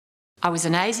I was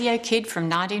an ASIO kid from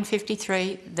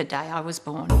 1953, the day I was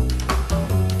born.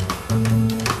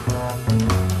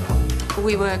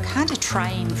 We were kind of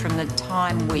trained from the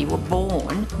time we were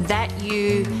born that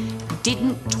you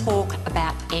didn't talk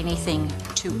about anything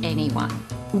to anyone.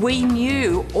 We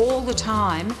knew all the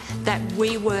time that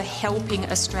we were helping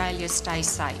Australia stay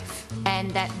safe, and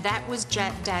that was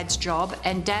Dad's job,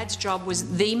 and Dad's job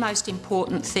was the most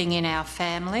important thing in our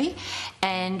family,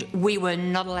 and we were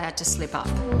not allowed to slip up.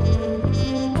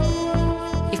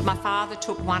 If my father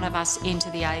took one of us into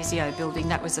the ASIO building,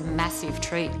 that was a massive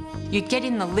treat. You'd get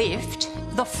in the lift,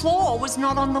 the floor was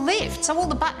not on the lift, so all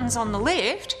the buttons on the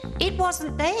lift, it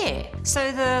wasn't there.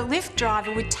 So the lift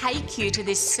driver would take you to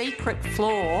this secret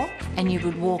floor and you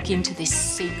would walk into this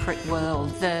secret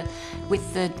world,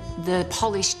 with the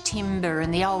polished timber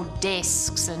and the old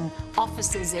desks and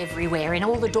offices everywhere, and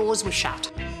all the doors were shut.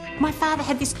 My father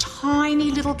had this tiny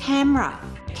little camera.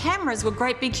 Cameras were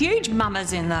great big huge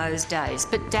mummers in those days,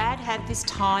 but Dad had this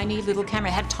tiny little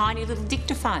camera, had tiny little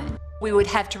dictaphone. We would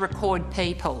have to record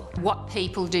people. What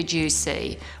people did you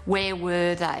see? Where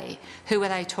were they? Who were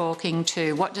they talking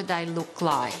to? What did they look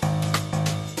like?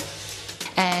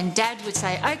 And Dad would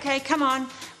say, okay, come on,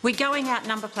 we're going out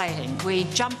number plating.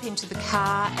 We'd jump into the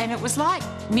car, and it was like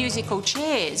musical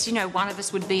chairs. You know, one of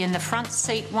us would be in the front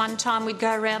seat one time, we'd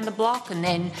go around the block, and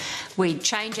then we'd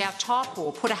change our top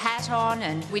or put a hat on,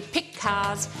 and we'd pick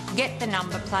cars, get the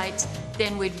number plates,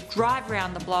 then we'd drive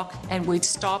around the block and we'd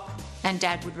stop, and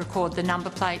Dad would record the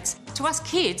number plates. To us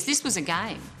kids, this was a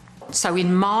game. So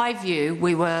in my view,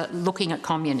 we were looking at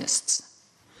communists.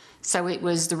 So it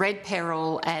was the Red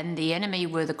Peril and the enemy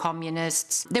were the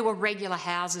communists. There were regular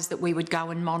houses that we would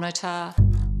go and monitor.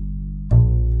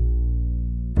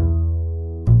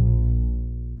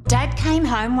 Dad came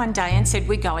home one day and said,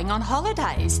 we're going on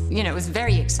holidays. You know, it was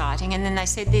very exciting. And then they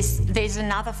said, there's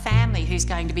another family who's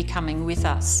going to be coming with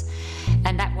us.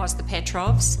 And that was the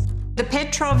Petrovs. The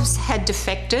Petrovs had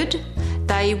defected.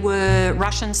 They were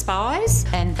Russian spies,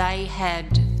 and they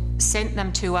had sent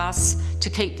them to us to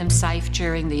keep them safe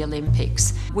during the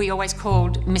Olympics. We always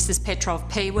called Mrs. Petrov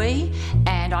Pee-wee,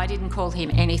 and I didn't call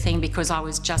him anything because I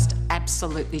was just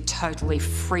absolutely, totally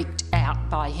freaked out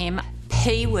by him.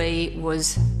 Pee-wee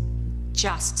was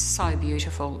just so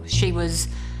beautiful. She was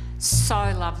so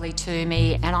lovely to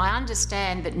me, and I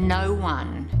understand that no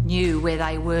one knew where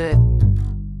they were.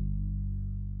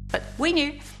 But we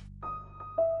knew.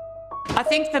 I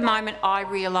think the moment I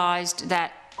realised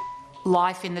that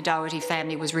life in the Doherty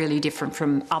family was really different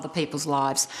from other people's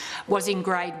lives was in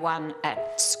grade 1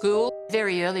 at school.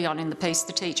 Very early on in the piece,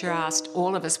 the teacher asked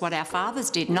all of us what our fathers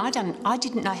did, and I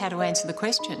didn't know how to answer the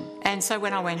question. And so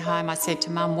when I went home, I said to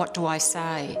Mum, what do I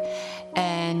say?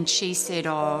 And she said,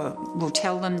 oh, well,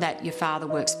 tell them that your father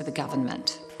works for the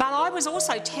government. But I was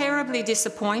also terribly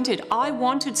disappointed. I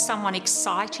wanted someone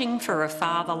exciting for a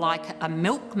father, like a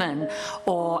milkman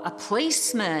or a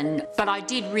policeman. But I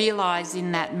did realise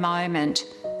in that moment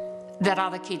that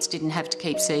other kids didn't have to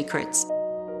keep secrets.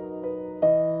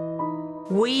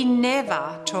 We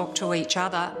never talked to each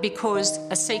other because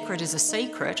a secret is a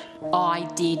secret. I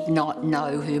did not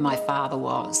know who my father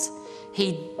was.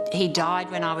 He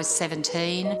died when I was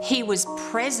 17. He was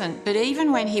present, but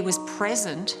even when he was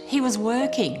present, he was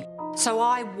working. So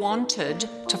I wanted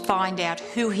to find out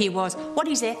who he was, what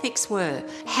his ethics were,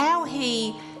 how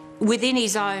he, within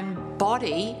his own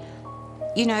body,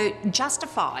 you know,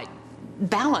 justified,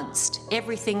 balanced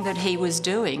everything that he was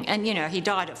doing. And, you know, he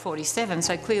died at 47,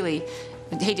 so clearly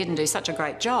he didn't do such a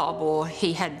great job, or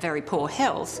he had very poor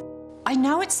health. I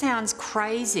know it sounds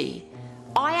crazy.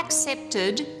 I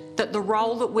accepted that the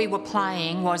role that we were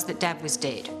playing was that Dad was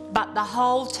dead. But the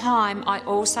whole time I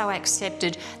also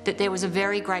accepted that there was a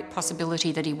very great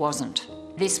possibility that he wasn't.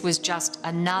 This was just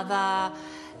another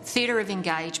theatre of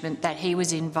engagement that he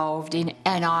was involved in,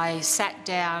 and I sat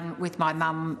down with my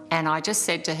mum and I just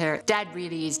said to her, Dad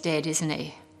really is dead, isn't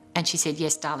he? And she said,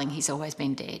 yes, darling, he's always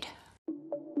been dead.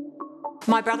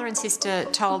 My brother and sister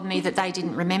told me that they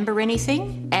didn't remember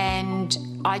anything, and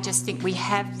I just think we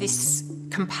have this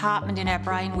compartment in our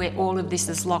brain where all of this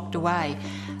is locked away.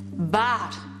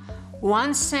 But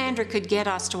once Sandra could get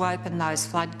us to open those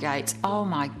floodgates, oh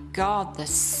my God, the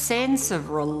sense of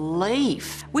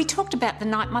relief. We talked about the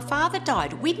night my father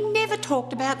died. We'd never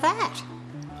talked about that,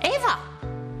 ever.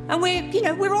 And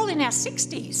we're all in our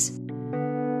 60s.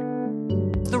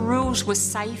 The rules were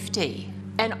safety.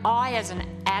 And I, as an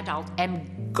adult, am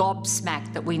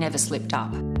gobsmacked that we never slipped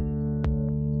up.